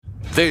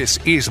This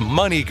is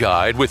Money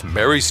Guide with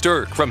Mary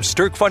Sterk from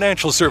Sterk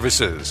Financial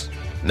Services.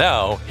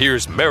 Now,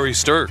 here's Mary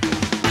Sterk.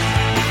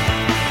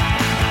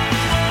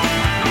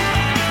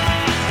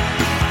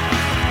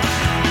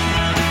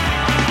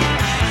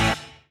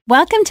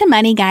 Welcome to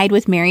Money Guide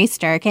with Mary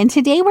Sterk, and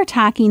today we're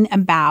talking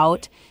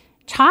about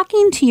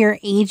talking to your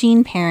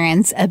aging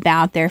parents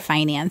about their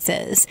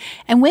finances.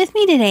 And with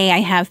me today, I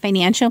have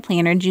financial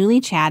planner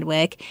Julie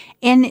Chadwick.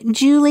 And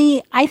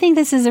Julie, I think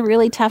this is a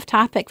really tough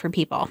topic for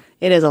people.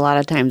 It is a lot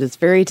of times. It's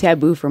very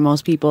taboo for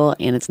most people,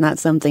 and it's not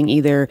something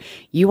either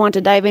you want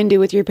to dive into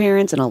with your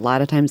parents, and a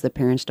lot of times the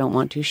parents don't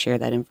want to share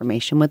that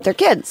information with their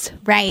kids.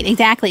 Right,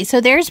 exactly. So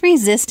there's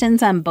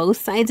resistance on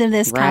both sides of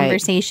this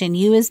conversation.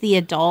 You as the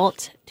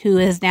adult who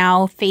is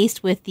now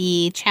faced with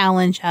the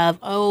challenge of,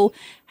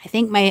 I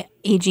think my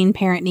aging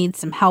parent needs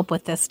some help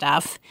with this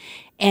stuff.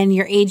 And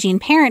your aging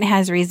parent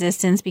has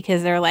resistance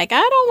because they're like, I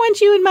don't want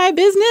you in my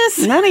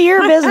business. None of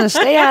your business.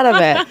 Stay out of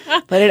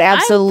it. But it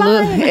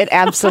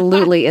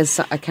absolutely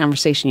is a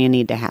conversation you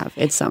need to have.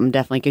 It's something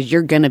definitely because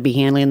you're going to be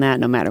handling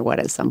that no matter what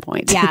at some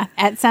point. Yeah,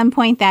 at some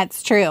point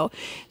that's true.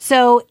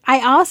 So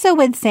I also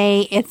would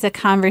say it's a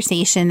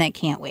conversation that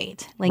can't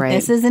wait.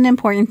 This is an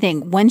important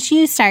thing. Once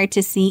you start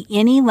to see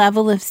any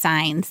level of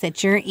signs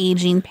that your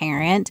aging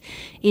parent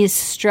is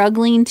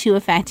struggling to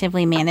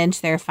effectively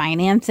manage their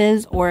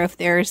finances, or if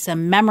there's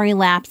some memory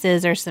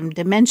lapses or some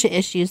dementia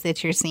issues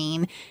that you're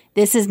seeing,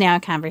 this is now a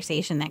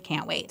conversation that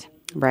can't wait.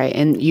 Right.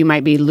 And you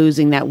might be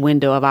losing that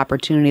window of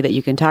opportunity that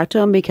you can talk to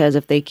them, because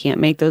if they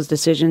can't make those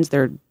decisions,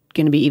 they're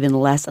going to be even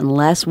less and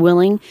less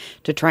willing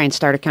to try and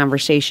start a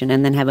conversation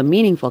and then have a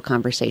meaningful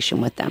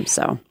conversation with them.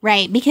 So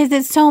right. Because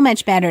it's so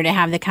much better to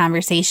have the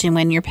conversation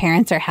when your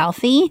parents are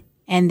healthy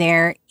and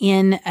they're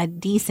in a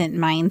decent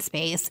mind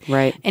space.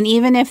 Right. And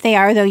even if they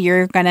are, though,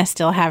 you're going to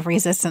still have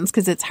resistance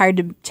because it's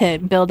hard to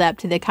build up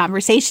to the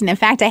conversation. In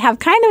fact, I have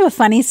kind of a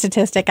funny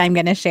statistic I'm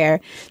going to share.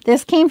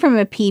 This came from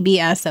a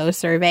PBSO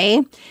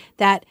survey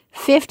that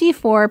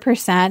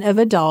 54% of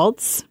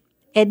adults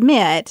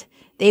admit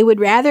they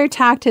would rather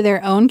talk to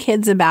their own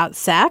kids about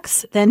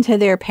sex than to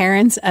their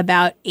parents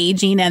about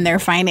aging and their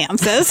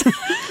finances.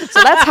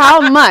 So that's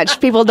how much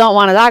people don't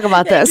want to talk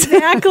about this.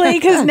 Exactly,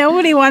 because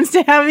nobody wants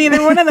to have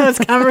either one of those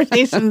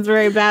conversations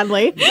very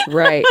badly.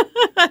 Right.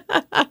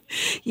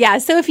 Yeah,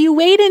 so if you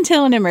wait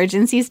until an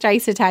emergency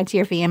strikes to talk to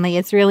your family,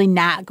 it's really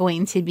not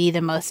going to be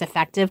the most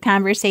effective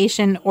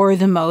conversation or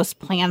the most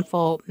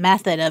planful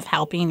method of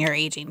helping your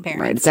aging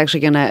parents. Right. It's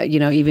actually going to,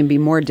 even be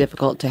more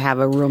difficult to have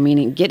a real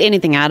meaning, get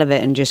anything out of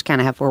it and just kind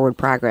of have forward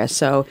progress.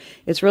 So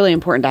it's really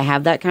important to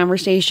have that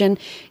conversation,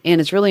 and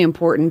it's really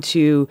important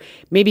to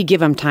maybe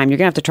give them time. You're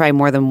going to have to try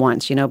more than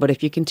once, but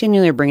if you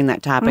continually are bringing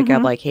that topic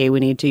up, like, hey, we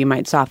need to, you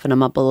might soften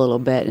them up a little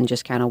bit and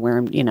just kind of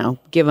wear them,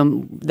 give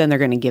them, then they're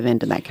going to give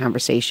into that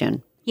conversation.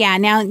 Yeah.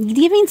 Now,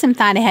 giving some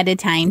thought ahead of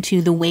time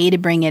to the way to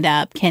bring it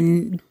up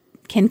can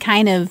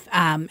kind of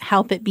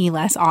help it be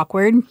less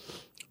awkward.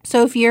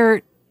 So if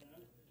you're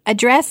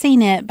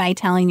addressing it by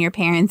telling your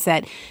parents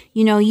that,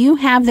 you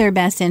have their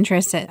best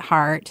interests at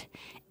heart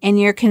and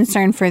you're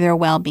concerned for their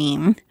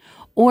well-being,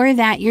 or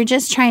that you're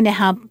just trying to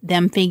help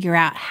them figure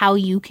out how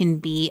you can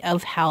be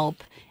of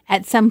help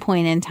at some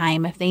point in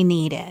time if they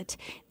need it,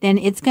 then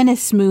it's going to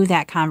smooth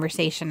that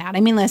conversation out.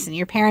 I mean, listen,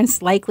 your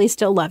parents likely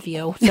still love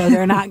you, so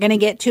they're not going to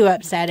get too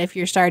upset if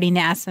you're starting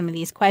to ask some of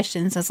these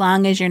questions, as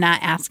long as you're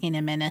not asking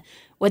them in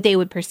what they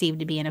would perceive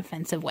to be an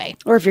offensive way.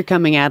 Or if you're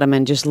coming at them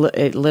and just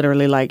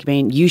literally like,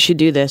 you should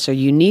do this, or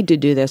you need to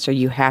do this, or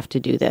you have to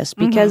do this.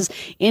 Because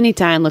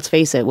anytime, let's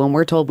face it, when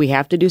we're told we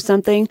have to do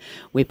something,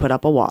 we put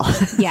up a wall.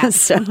 Yeah.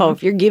 So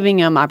if you're giving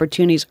them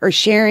opportunities or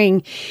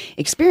sharing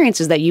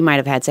experiences that you might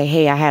have had, say,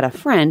 hey, I had a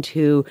friend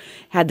who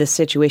had this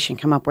situation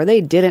come up where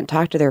they didn't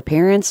talk to their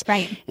parents,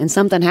 right, and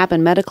something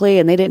happened medically,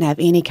 and they didn't have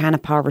any kind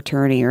of power of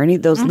attorney or any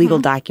of those legal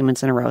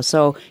documents in a row.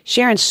 So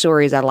sharing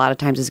stories that a lot of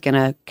times is going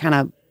to kind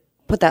of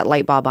put that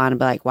light bulb on and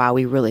be like, wow,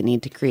 we really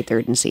need to create the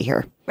urgency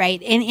here.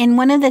 Right. And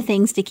one of the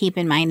things to keep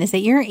in mind is that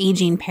your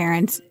aging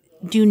parents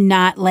do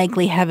not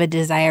likely have a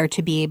desire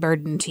to be a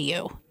burden to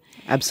you.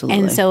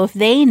 Absolutely. And so if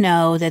they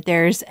know that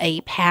there's a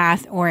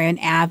path or an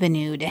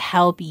avenue to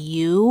help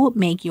you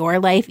make your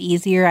life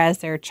easier as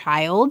their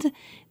child,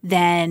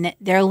 then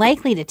they're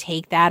likely to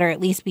take that, or at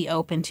least be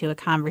open to a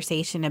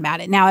conversation about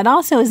it. Now, it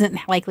also isn't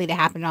likely to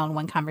happen all in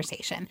one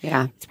conversation.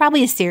 Yeah. It's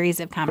probably a series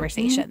of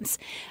conversations.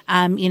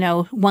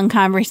 One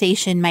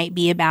conversation might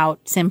be about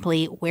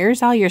simply,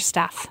 where's all your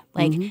stuff?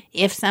 Like,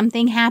 if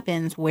something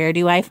happens, where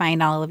do I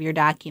find all of your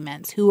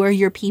documents? Who are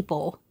your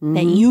people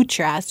that you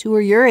trust? Who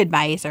are your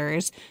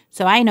advisors?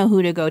 So I know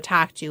who to go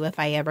talk to if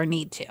I ever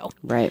need to.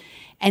 Right.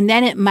 And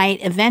then it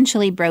might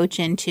eventually broach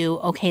into,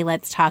 okay,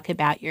 let's talk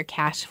about your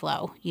cash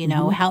flow.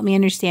 Help me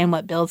understand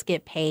what bills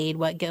get paid,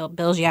 what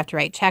bills you have to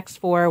write checks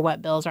for,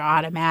 what bills are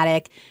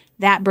automatic.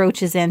 That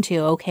broaches into,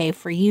 okay,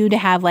 for you to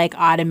have like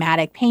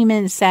automatic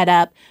payments set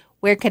up,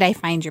 where could I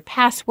find your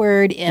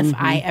password if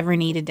I ever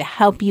needed to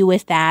help you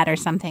with that or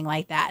something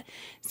like that.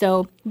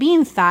 So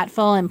being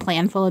thoughtful and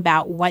planful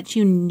about what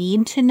you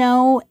need to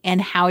know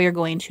and how you're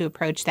going to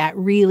approach that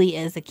really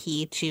is a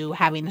key to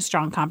having a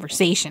strong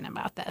conversation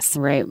about this.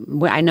 Right.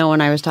 I know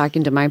when I was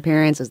talking to my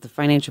parents as the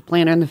financial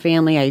planner in the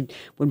family, I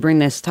would bring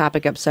this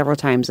topic up several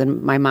times,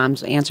 and my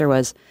mom's answer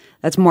was,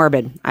 "That's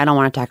morbid. I don't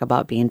want to talk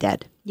about being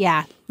dead."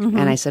 Yeah. Mm-hmm.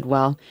 And I said,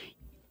 well,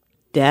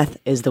 death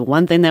is the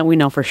one thing that we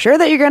know for sure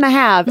that you're going to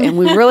have, and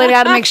we really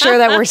got to make sure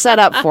that we're set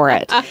up for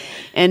it.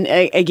 And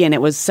again,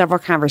 it was several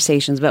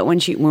conversations, but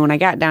when I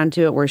got down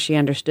to it where she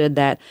understood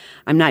that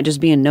I'm not just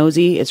being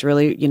nosy, it's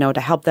really,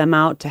 to help them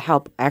out, to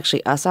help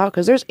actually us out,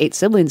 because there's 8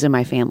 siblings in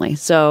my family.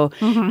 So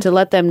to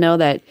let them know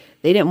that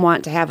they didn't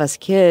want to have us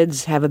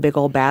kids have a big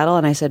old battle,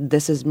 and I said,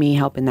 this is me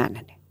helping that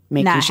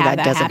making sure that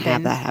doesn't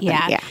have that happen.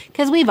 Yeah,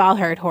 because we've all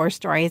heard horror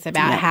stories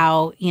about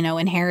how,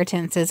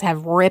 inheritances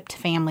have ripped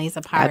families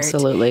apart.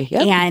 Absolutely.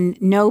 Yep.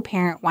 And no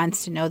parent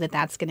wants to know that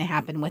that's going to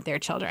happen with their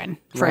children,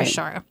 for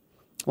sure.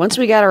 Once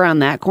we got around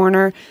that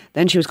corner,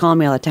 then she was calling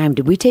me all the time.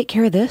 Did we take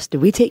care of this?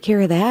 Did we take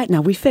care of that?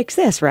 Now we fix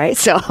this, right?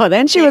 So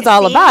then she was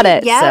all about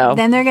it. Yeah, so.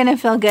 Then they're going to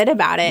feel good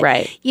about it.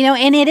 Right.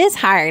 And it is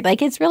hard.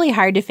 Like, it's really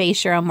hard to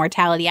face your own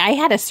mortality. I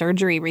had a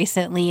surgery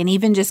recently, and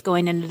even just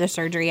going into the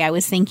surgery, I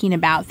was thinking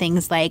about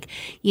things like,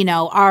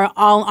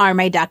 are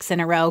my ducks in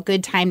a row?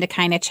 Good time to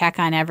kind of check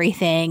on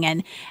everything.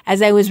 And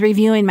as I was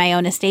reviewing my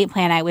own estate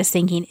plan, I was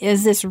thinking,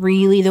 is this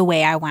really the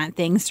way I want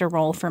things to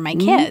roll for my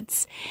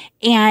kids?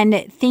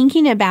 And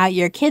thinking about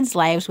your kids'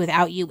 lives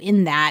without you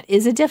in that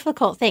is a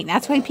difficult thing.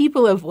 That's why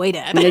people avoid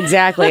it.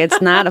 Exactly.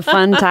 It's not a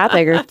fun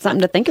topic or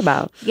something to think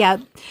about. Yeah.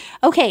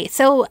 Okay.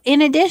 So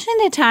in addition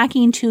to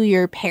talking to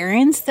your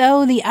parents,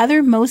 though, the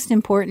other most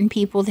important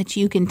people that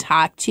you can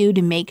talk to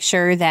make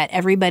sure that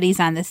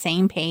everybody's on the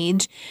same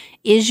page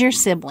is your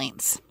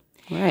siblings.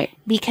 Right.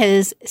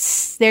 Because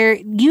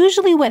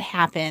usually what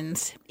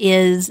happens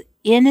is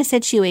in a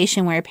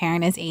situation where a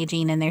parent is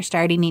aging and they're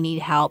starting to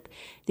need help,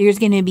 there's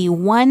going to be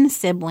one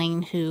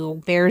sibling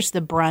who bears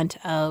the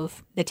brunt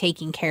of the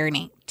taking care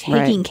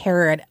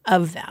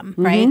of them,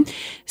 right?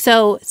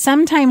 So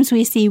sometimes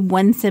we see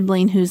one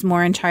sibling who's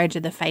more in charge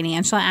of the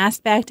financial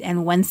aspect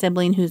and one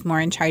sibling who's more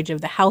in charge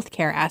of the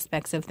healthcare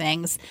aspects of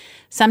things.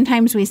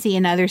 Sometimes we see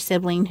another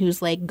sibling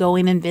who's like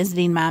going and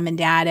visiting mom and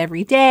dad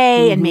every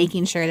day and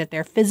making sure that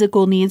their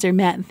physical needs are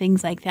met and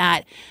things like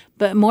that.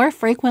 But more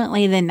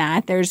frequently than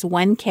not, there's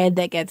one kid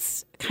that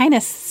gets kind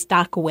of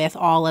stuck with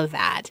all of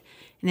that.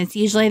 And it's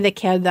usually the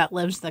kid that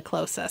lives the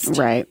closest.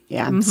 Right.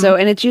 Yeah. So,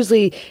 and it's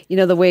usually,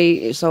 the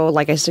way, so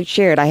like I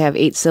shared, I have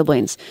 8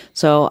 siblings.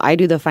 So I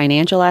do the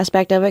financial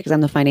aspect of it because I'm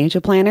the financial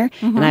planner.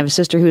 And I have a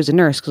sister who's a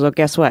nurse because, well,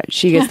 guess what?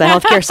 She gets the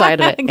healthcare side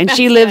of it. And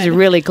she lives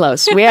really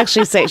close. We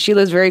actually say she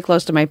lives very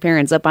close to my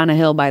parents up on a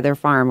hill by their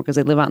farm because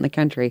they live out in the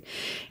country.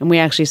 And we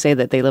actually say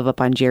that they live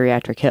up on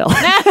Geriatric Hill.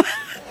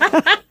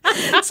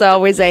 So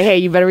we say, hey,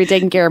 you better be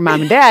taking care of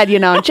mom and dad,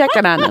 and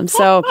checking on them.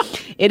 So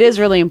it is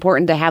really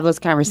important to have those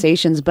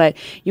conversations, but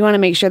you want to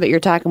make sure that you're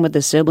talking with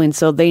the siblings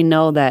so they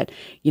know that,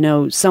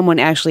 someone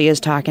actually is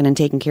talking and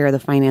taking care of the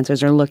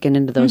finances or looking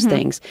into those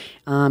things.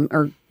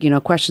 Or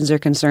questions or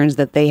concerns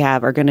that they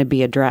have are going to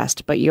be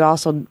addressed. But you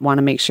also want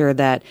to make sure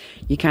that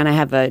you kind of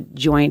have a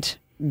joint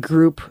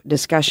group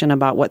discussion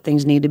about what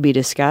things need to be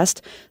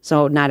discussed.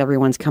 So not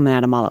everyone's coming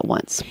at them all at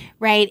once.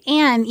 Right.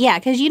 And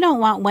because you don't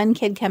want one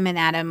kid coming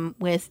at them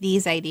with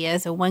these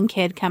ideas or one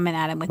kid coming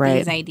at them with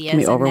these ideas. It can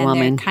be overwhelming. And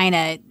then they're kind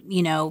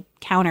of,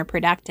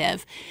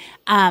 counterproductive.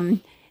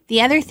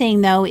 The other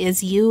thing, though,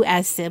 is you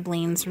as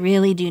siblings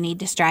really do need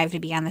to strive to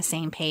be on the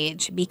same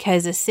page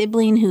because a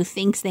sibling who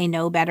thinks they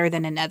know better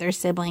than another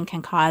sibling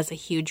can cause a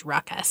huge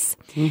ruckus.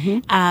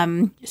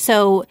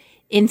 So,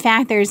 in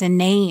fact, there's a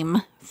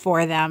name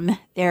for them.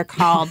 They're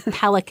called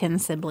pelican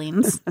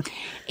siblings.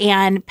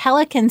 And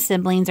pelican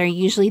siblings are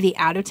usually the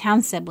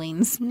out-of-town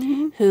siblings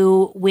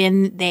who,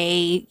 when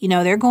they,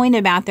 they're going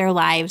about their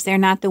lives, they're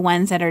not the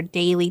ones that are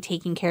daily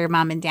taking care of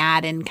mom and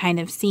dad and kind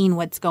of seeing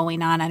what's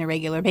going on a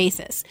regular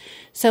basis.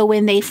 So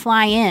when they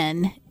fly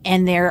in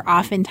and they're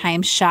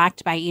oftentimes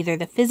shocked by either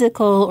the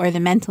physical or the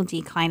mental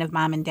decline of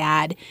mom and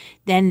dad,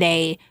 then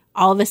they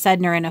all of a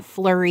sudden are in a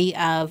flurry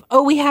of,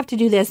 oh, we have to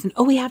do this, and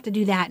oh, we have to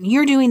do that, and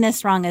you're doing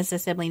this wrong as a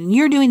sibling, and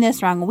you're doing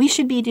this wrong, and we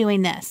should be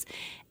doing this.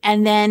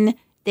 And then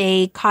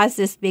they cause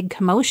this big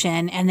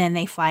commotion, and then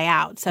they fly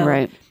out.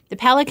 So the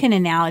pelican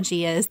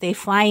analogy is they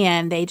fly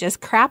in, they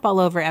just crap all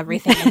over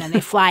everything, and then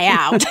they fly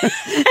out.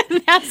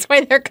 And that's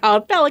why they're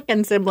called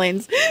pelican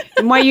siblings.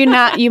 And why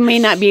you may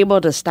not be able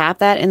to stop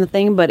that in the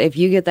thing, but if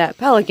you get that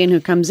pelican who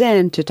comes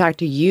in to talk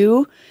to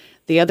you,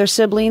 the other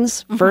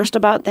siblings first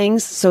about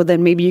things, so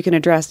then maybe you can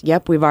address,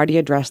 yep, we've already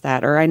addressed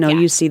that, or I know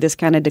you see this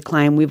kind of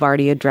decline, we've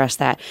already addressed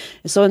that.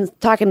 So in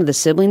talking to the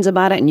siblings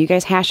about it and you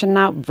guys hashing it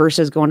out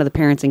versus going to the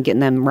parents and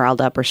getting them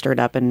riled up or stirred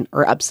up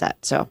or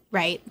upset. So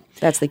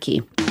that's the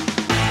key.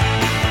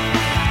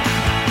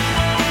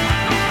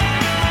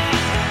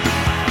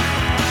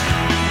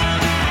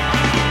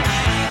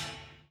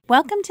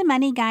 Welcome to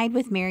Money Guide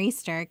with Mary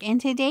Sterk, and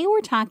today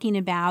we're talking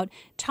about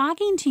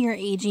talking to your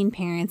aging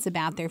parents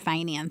about their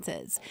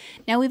finances.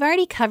 Now, we've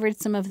already covered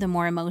some of the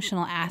more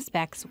emotional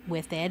aspects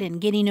with it and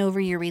getting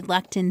over your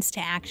reluctance to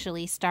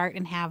actually start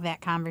and have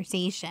that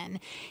conversation.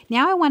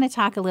 Now, I want to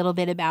talk a little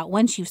bit about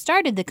once you've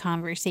started the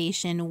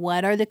conversation,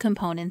 what are the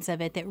components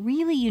of it that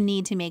really you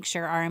need to make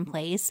sure are in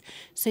place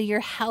so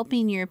you're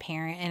helping your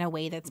parent in a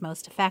way that's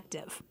most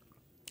effective.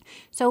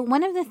 So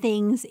one of the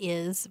things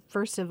is,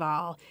 first of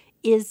all,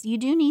 is you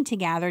do need to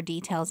gather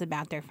details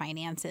about their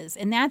finances.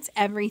 And that's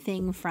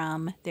everything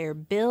from their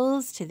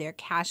bills to their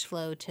cash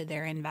flow to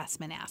their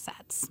investment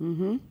assets.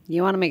 Mm-hmm.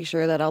 You want to make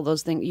sure that all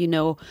those things, you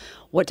know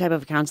what type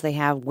of accounts they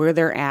have, where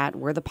they're at,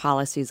 where the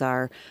policies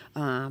are,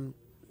 and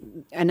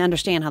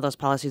understand how those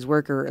policies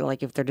work, or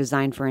like if they're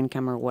designed for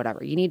income or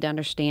whatever. You need to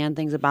understand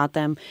things about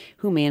them,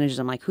 who manages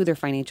them, like who their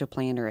financial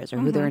planner is or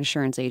who their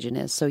insurance agent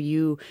is, so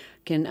you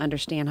can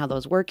understand how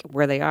those work,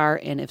 where they are,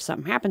 and if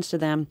something happens to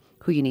them,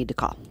 who you need to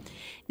call.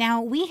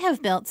 Now, we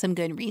have built some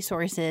good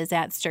resources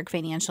at Sterk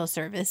Financial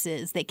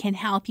Services that can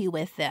help you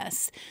with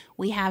this.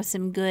 We have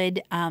some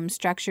good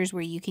structures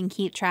where you can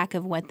keep track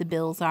of what the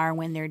bills are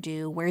when they're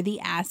due, where the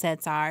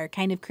assets are,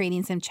 kind of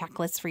creating some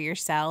checklists for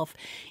yourself,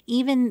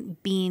 even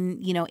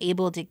being,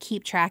 able to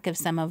keep track of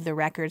some of the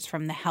records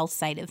from the health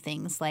side of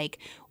things, like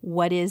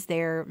what is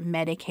their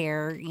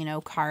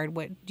Medicare, card?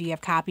 What do you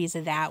have copies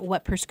of that?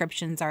 What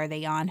prescriptions are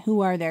they on?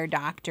 Who are their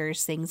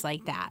doctors? Things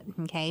like that.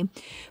 Okay.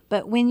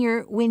 But when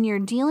you're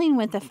dealing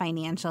with the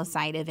financial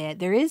side of it,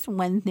 there is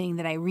one thing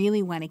that I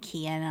really want to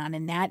key in on,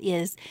 and that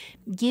is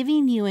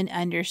giving you an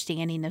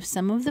understanding of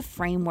some of the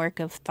framework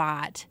of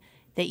thought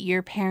that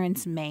your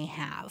parents may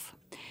have.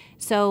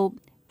 So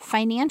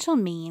financial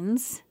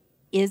means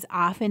is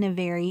often a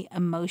very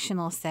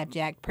emotional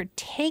subject,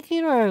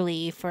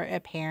 particularly for a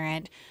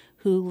parent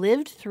who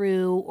lived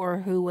through or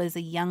who was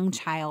a young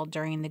child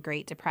during the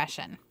Great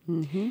Depression,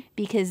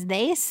 because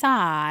they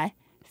saw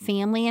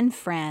family and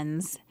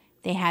friends.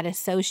 They had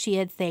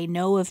associates, they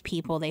know of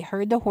people, they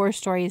heard the horror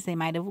stories, they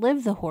might have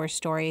lived the horror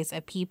stories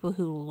of people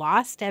who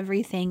lost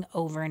everything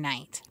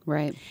overnight.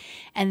 Right.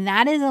 And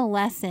that is a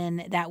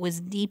lesson that was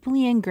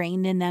deeply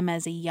ingrained in them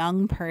as a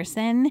young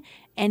person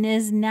and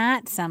is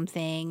not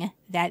something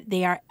that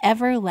they are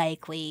ever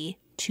likely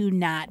to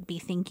not be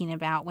thinking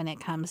about when it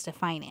comes to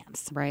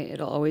finance. Right.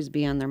 It'll always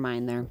be on their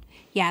mind there.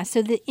 Yeah.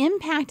 So the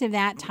impact of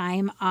that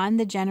time on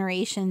the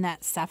generation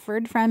that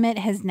suffered from it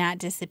has not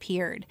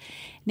disappeared.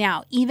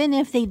 Now, even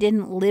if they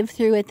didn't live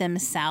through it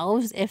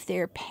themselves, if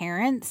their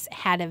parents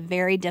had a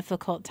very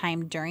difficult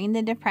time during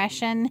the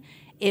Depression,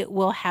 it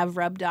will have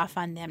rubbed off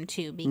on them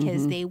too,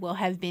 because they will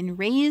have been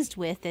raised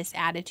with this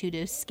attitude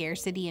of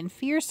scarcity and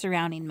fear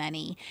surrounding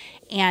money.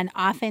 And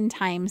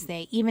oftentimes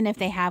even if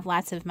they have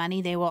lots of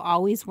money, they will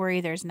always worry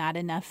there's not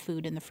enough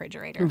food in the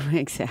refrigerator.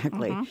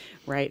 Exactly.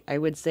 Right. I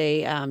would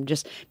say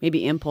just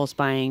maybe impulse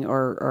buying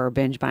or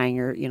binge buying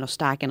or,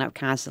 stocking up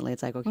constantly.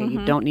 It's like, okay,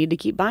 you don't need to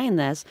keep buying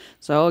this.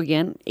 So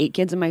again, 8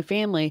 kids in my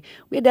family,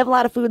 we had to have a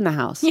lot of food in the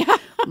house. Yeah.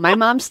 My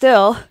mom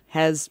still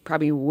has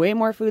probably way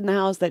more food in the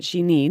house that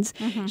she needs.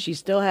 She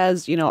still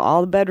has, all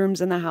the bedrooms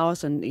in the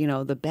house and,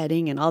 the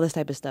bedding and all this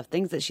type of stuff,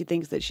 things that she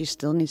thinks that she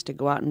still needs to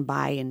go out and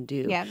buy and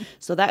do. Yep.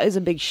 So that is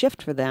a big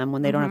shift for them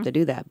when they don't have to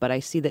do that. But I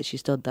see that she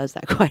still does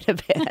that quite a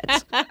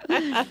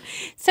bit.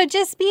 So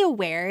just be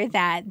aware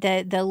that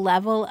the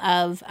level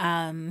of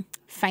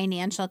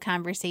financial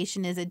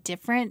conversation is a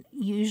different,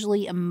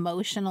 usually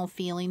emotional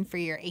feeling for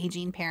your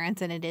aging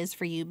parents than it is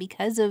for you,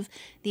 because of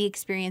the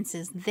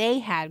experiences they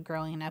had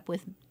growing up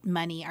with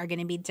money are going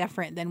to be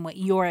different than what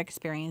your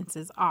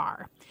experiences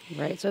are.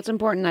 Right. So it's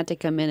important not to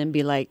come in and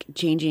be like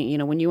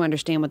changing, when you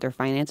understand what their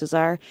finances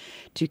are,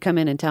 to come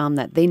in and tell them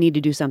that they need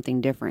to do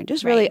something different.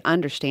 Just really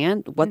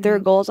understand what their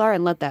goals are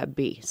and let that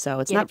be. So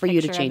it's not for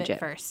you to change it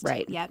first.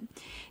 Right. Yep.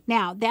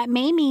 Now, that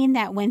may mean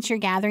that once you're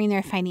gathering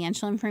their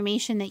financial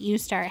information, that you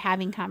start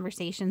having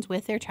conversations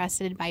with their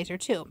trusted advisor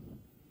too.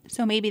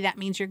 So maybe that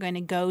means you're going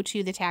to go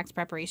to the tax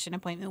preparation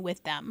appointment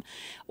with them,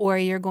 or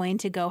you're going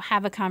to go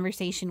have a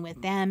conversation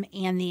with them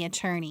and the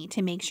attorney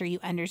to make sure you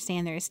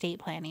understand their estate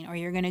planning, or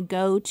you're going to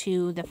go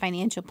to the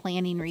financial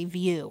planning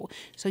review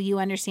so you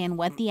understand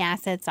what the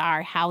assets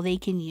are, how they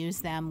can use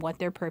them, what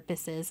their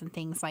purpose is, and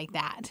things like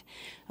that.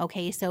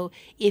 Okay, so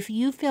if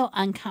you feel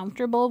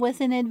uncomfortable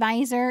with an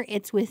advisor,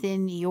 it's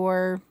within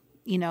your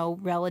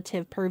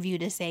relative purview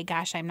to say,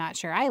 gosh, I'm not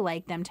sure I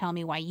like them. Tell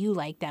me why you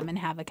like them and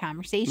have a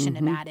conversation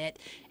about it.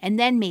 And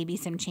then maybe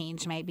some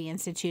change might be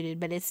instituted.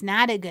 But it's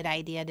not a good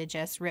idea to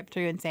just rip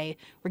through and say,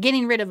 we're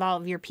getting rid of all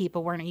of your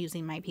people. We're not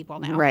using my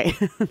people now. Right.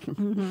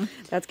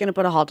 That's going to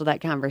put a halt to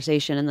that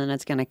conversation, and then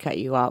it's going to cut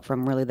you out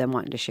from really them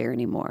wanting to share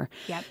anymore.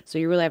 Yep. So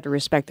you really have to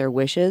respect their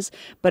wishes.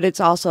 But it's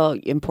also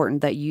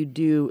important that you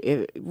do,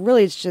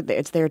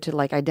 it's there to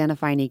like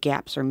identify any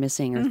gaps or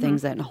missing or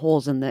things that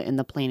holes in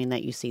the planning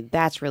that you see.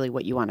 That's really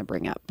what you want to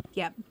bring up.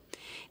 Yep.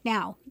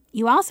 Now,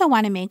 you also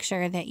want to make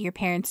sure that your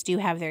parents do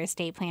have their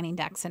estate planning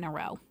ducks in a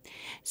row.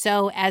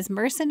 So as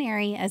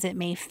mercenary as it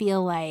may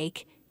feel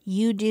like,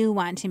 you do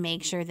want to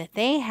make sure that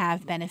they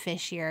have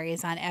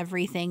beneficiaries on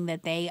everything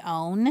that they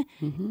own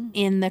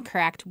in the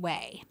correct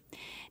way.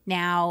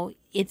 Now,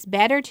 it's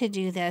better to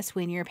do this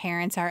when your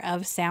parents are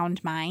of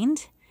sound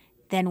mind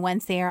than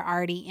once they are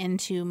already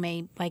into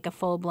like a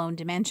full-blown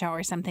dementia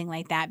or something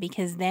like that,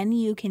 because then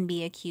you can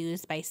be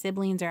accused by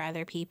siblings or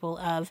other people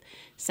of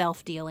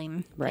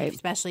self-dealing, right?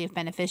 Especially if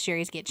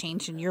beneficiaries get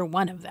changed and you're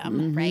one of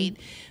them, right?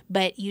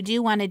 But you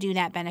do want to do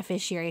that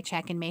beneficiary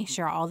check and make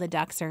sure all the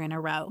ducks are in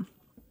a row.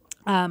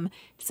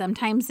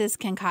 Sometimes this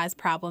can cause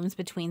problems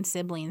between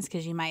siblings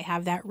because you might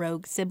have that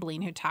rogue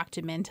sibling who talked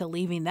him into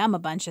leaving them a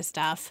bunch of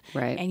stuff,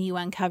 right? And you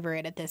uncover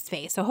it at this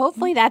phase. So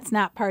hopefully that's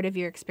not part of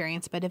your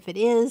experience, but if it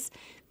is,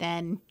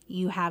 then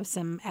you have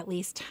some at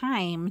least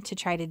time to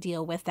try to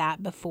deal with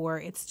that before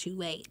it's too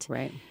late.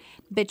 Right.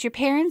 But your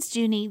parents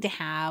do need to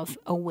have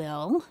a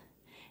will.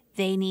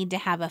 They need to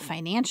have a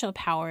financial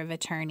power of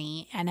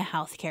attorney and a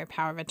healthcare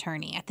power of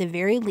attorney. At the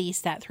very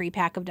least, that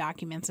 3-pack of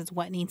documents is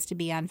what needs to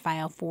be on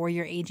file for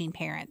your aging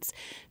parents.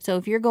 So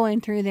if you're going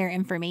through their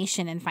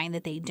information and find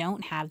that they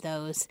don't have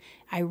those,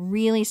 I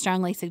really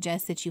strongly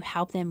suggest that you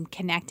help them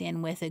connect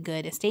in with a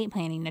good estate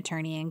planning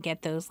attorney and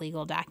get those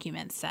legal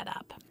documents set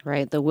up.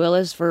 Right. The will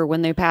is for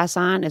when they pass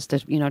on, is to,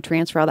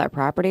 transfer all that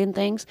property and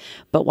things.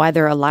 But while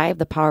they're alive,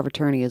 the power of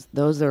attorney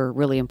those are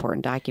really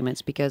important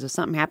documents, because if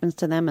something happens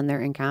to them and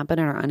they're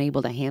incompetent or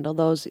unable to handle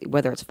those,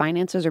 whether it's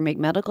finances or make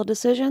medical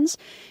decisions,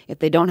 if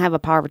they don't have a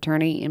power of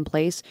attorney in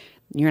place,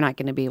 you're not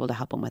going to be able to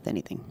help them with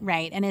anything.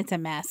 Right. And it's a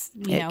mess.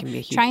 It can be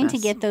a huge trying mess. to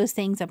get those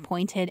things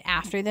appointed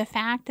after the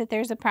fact that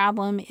there's a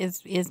problem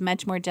is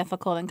much more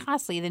difficult and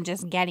costly than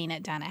just getting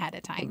it done ahead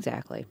of time.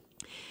 Exactly.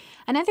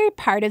 Another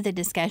part of the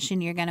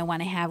discussion you're going to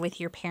want to have with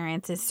your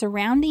parents is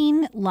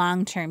surrounding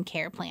long-term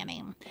care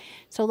planning.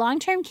 So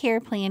long-term care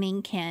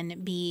planning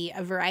can be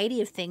a variety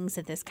of things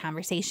that this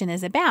conversation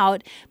is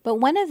about, but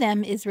one of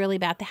them is really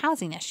about the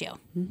housing issue.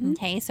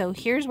 Okay, so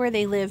here's where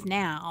they live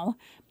now,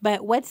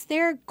 but what's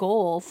their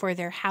goal for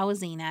their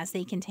housing as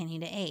they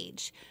continue to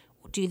age?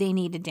 Do they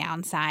need to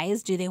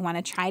downsize? Do they want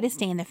to try to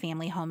stay in the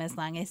family home as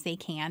long as they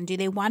can? Do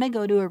they want to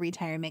go to a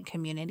retirement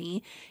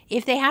community?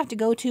 If they have to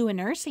go to a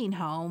nursing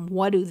home,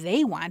 what do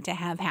they want to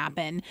have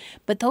happen?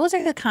 But those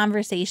are the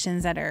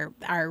conversations that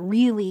are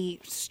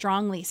really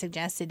strongly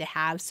suggested to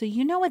have, so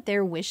you know what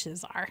their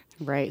wishes are.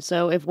 Right.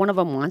 So if one of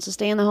them wants to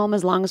stay in the home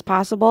as long as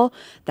possible,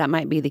 that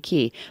might be the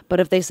key. But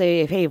if they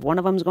say, hey, if one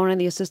of them's going to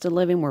the assisted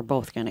living, we're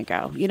both going to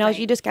go. Right.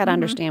 You just got to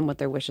understand what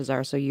their wishes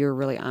are, so you're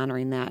really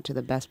honoring that to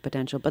the best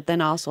potential. But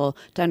then also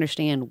to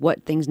understand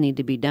what things need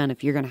to be done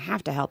if you're going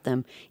to help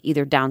them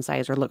either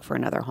downsize or look for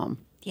another home.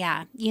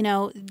 Yeah,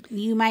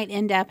 you might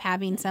end up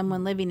having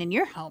someone living in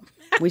your home.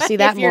 We see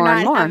that if you're more not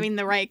and more. having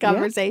the right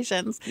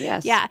conversations.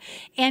 Yes. Yeah.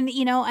 And,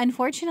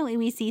 unfortunately,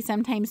 we see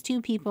sometimes too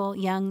people,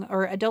 young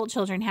or adult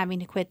children, having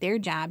to quit their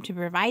job to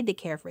provide the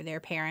care for their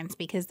parents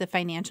because the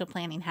financial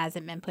planning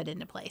hasn't been put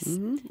into place.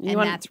 Mm-hmm. And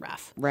that's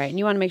rough. Right. And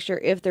you want to make sure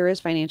if there is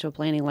financial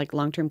planning, like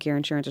long-term care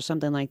insurance or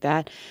something like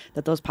that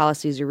those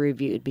policies are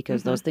reviewed,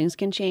 because those things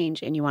can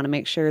change, and you want to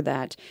make sure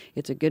that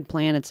it's a good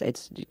plan.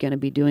 It's going to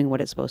be doing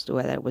what it's supposed to,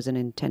 that it was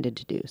intended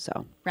to do.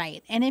 So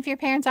right. And if your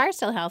parents are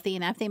still healthy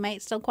enough, they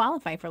might still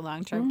qualify for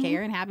long-term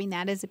care, and having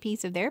that as a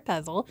piece of their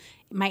puzzle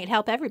might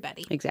help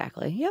everybody.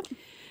 Exactly. Yep.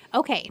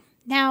 Okay.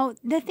 Now,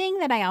 the thing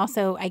that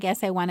I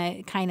guess I want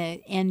to kind of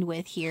end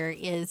with here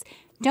is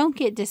don't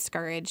get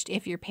discouraged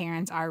if your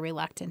parents are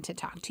reluctant to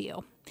talk to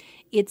you.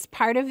 It's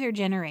part of their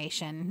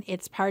generation.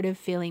 It's part of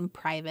feeling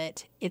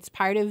private. It's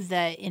part of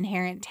the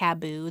inherent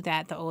taboo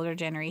that the older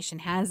generation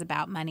has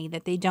about money,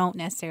 that they don't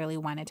necessarily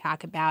want to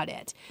talk about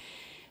it.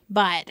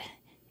 But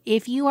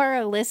if you are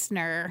a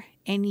listener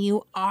and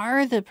you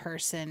are the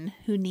person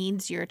who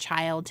needs your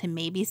child to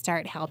maybe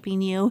start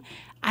helping you,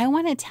 I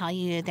want to tell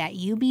you that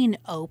you being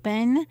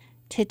open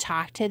to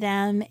talk to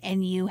them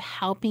and you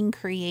helping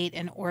create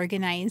an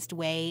organized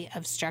way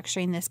of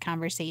structuring this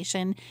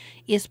conversation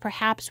is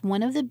perhaps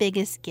one of the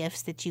biggest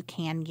gifts that you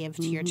can give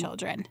to your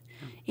children.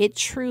 It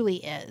truly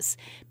is,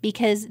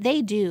 because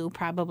they do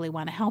probably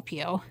want to help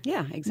you.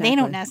 Yeah, exactly. They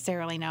don't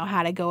necessarily know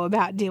how to go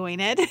about doing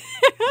it.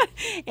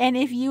 And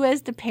if you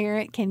as the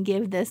parent can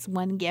give this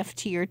one gift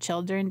to your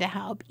children to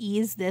help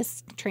ease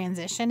this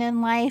transition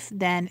in life,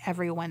 then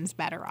everyone's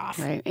better off.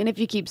 Right. And if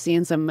you keep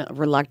seeing some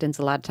reluctance,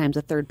 a lot of times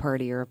a third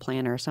party or a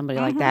planner or somebody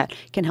like that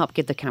can help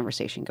get the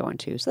conversation going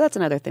too. So that's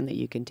another thing that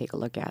you can take a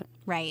look at.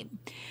 Right.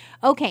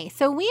 Okay,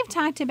 so we've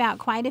talked about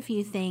quite a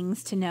few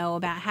things to know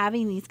about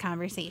having these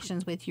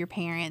conversations with your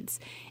parents.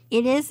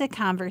 It is a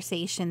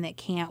conversation that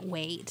can't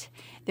wait.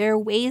 There are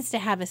ways to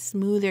have a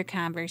smoother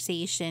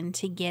conversation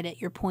to get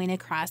at your point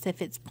across if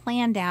it's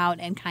planned out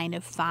and kind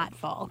of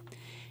thoughtful.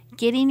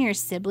 Getting your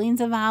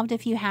siblings involved,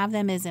 if you have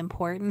them, is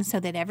important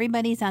so that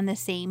everybody's on the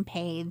same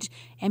page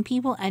and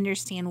people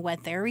understand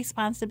what their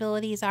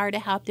responsibilities are to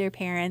help their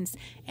parents,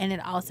 and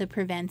it also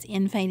prevents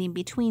infighting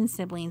between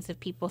siblings if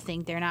people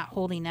think they're not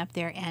holding up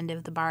their end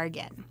of the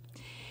bargain.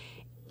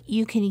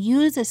 You can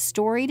use a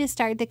story to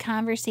start the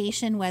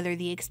conversation, whether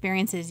the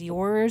experience is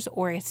yours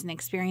or it's an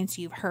experience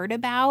you've heard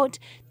about,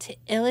 to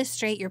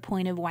illustrate your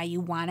point of why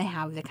you want to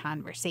have the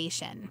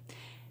conversation.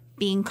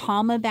 Being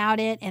calm about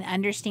it and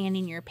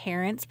understanding your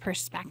parents'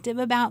 perspective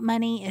about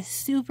money is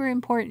super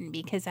important,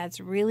 because that's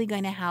really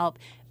going to help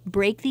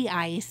break the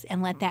ice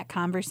and let that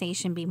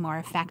conversation be more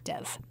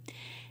effective.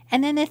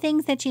 And then the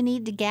things that you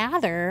need to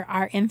gather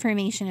are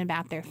information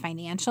about their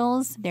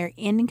financials, their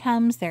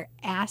incomes, their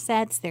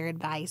assets, their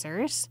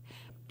advisors.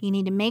 You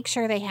need to make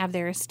sure they have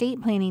their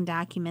estate planning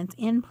documents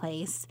in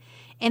place.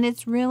 And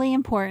it's really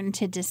important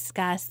to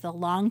discuss the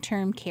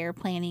long-term care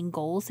planning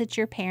goals that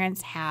your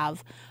parents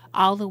have,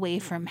 all the way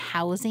from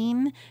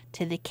housing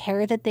to the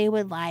care that they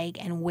would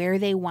like and where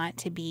they want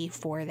to be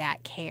for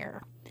that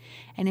care.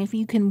 And if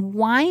you can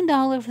wind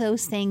all of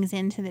those things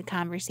into the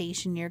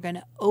conversation, you're going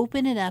to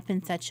open it up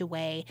in such a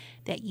way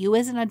that you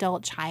as an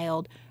adult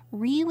child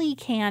really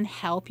can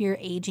help your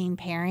aging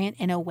parent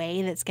in a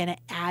way that's going to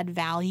add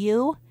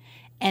value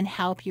and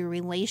help your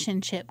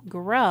relationship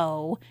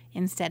grow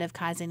instead of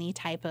cause any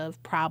type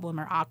of problem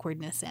or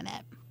awkwardness in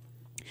it.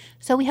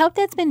 So we hope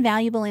that's been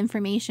valuable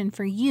information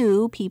for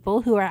you,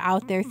 people who are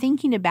out there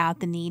thinking about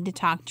the need to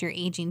talk to your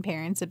aging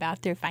parents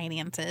about their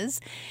finances.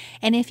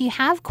 And if you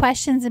have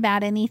questions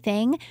about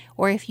anything,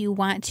 or if you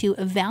want to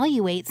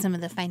evaluate some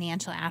of the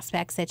financial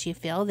aspects that you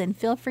feel, then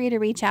feel free to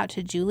reach out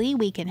to Julie.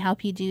 We can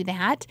help you do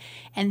that.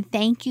 And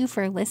thank you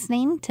for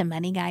listening to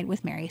Money Guide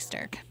with Mary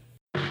Sterk.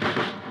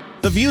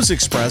 The views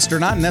expressed are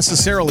not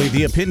necessarily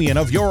the opinion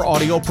of your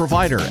audio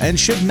provider and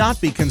should not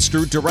be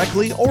construed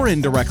directly or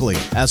indirectly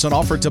as an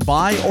offer to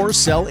buy or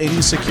sell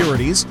any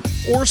securities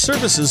or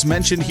services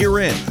mentioned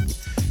herein.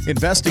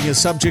 Investing is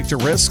subject to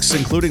risks,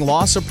 including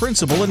loss of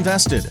principal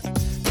invested.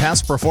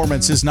 Past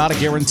performance is not a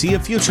guarantee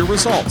of future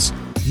results.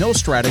 No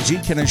strategy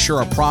can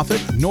ensure a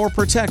profit nor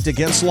protect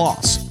against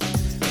loss.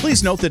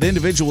 Please note that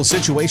individual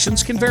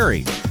situations can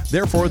vary.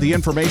 Therefore, the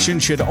information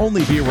should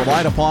only be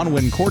relied upon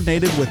when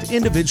coordinated with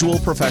individual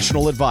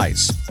professional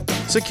advice.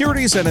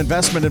 Securities and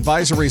investment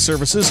advisory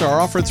services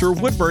are offered through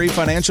Woodbury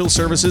Financial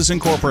Services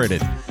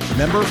Incorporated,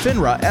 member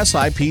FINRA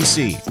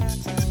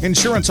SIPC.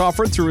 Insurance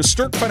offered through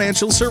Sterk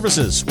Financial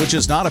Services, which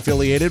is not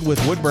affiliated with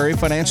Woodbury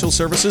Financial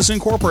Services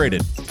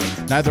Incorporated.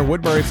 Neither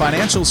Woodbury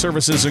Financial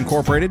Services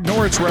Incorporated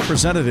nor its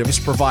representatives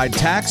provide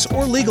tax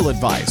or legal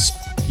advice.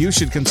 You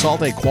should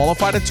consult a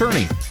qualified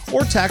attorney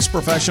or tax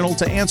professional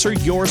to answer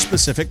your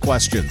specific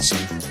questions.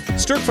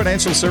 Sterk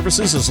Financial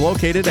Services is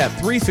located at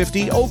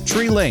 350 Oak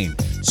Tree Lane,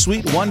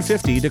 Suite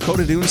 150,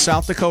 Dakota Dunes,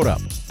 South Dakota,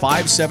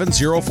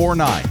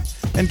 57049,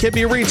 and can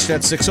be reached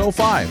at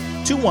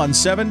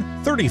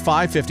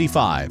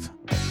 605-217-3555.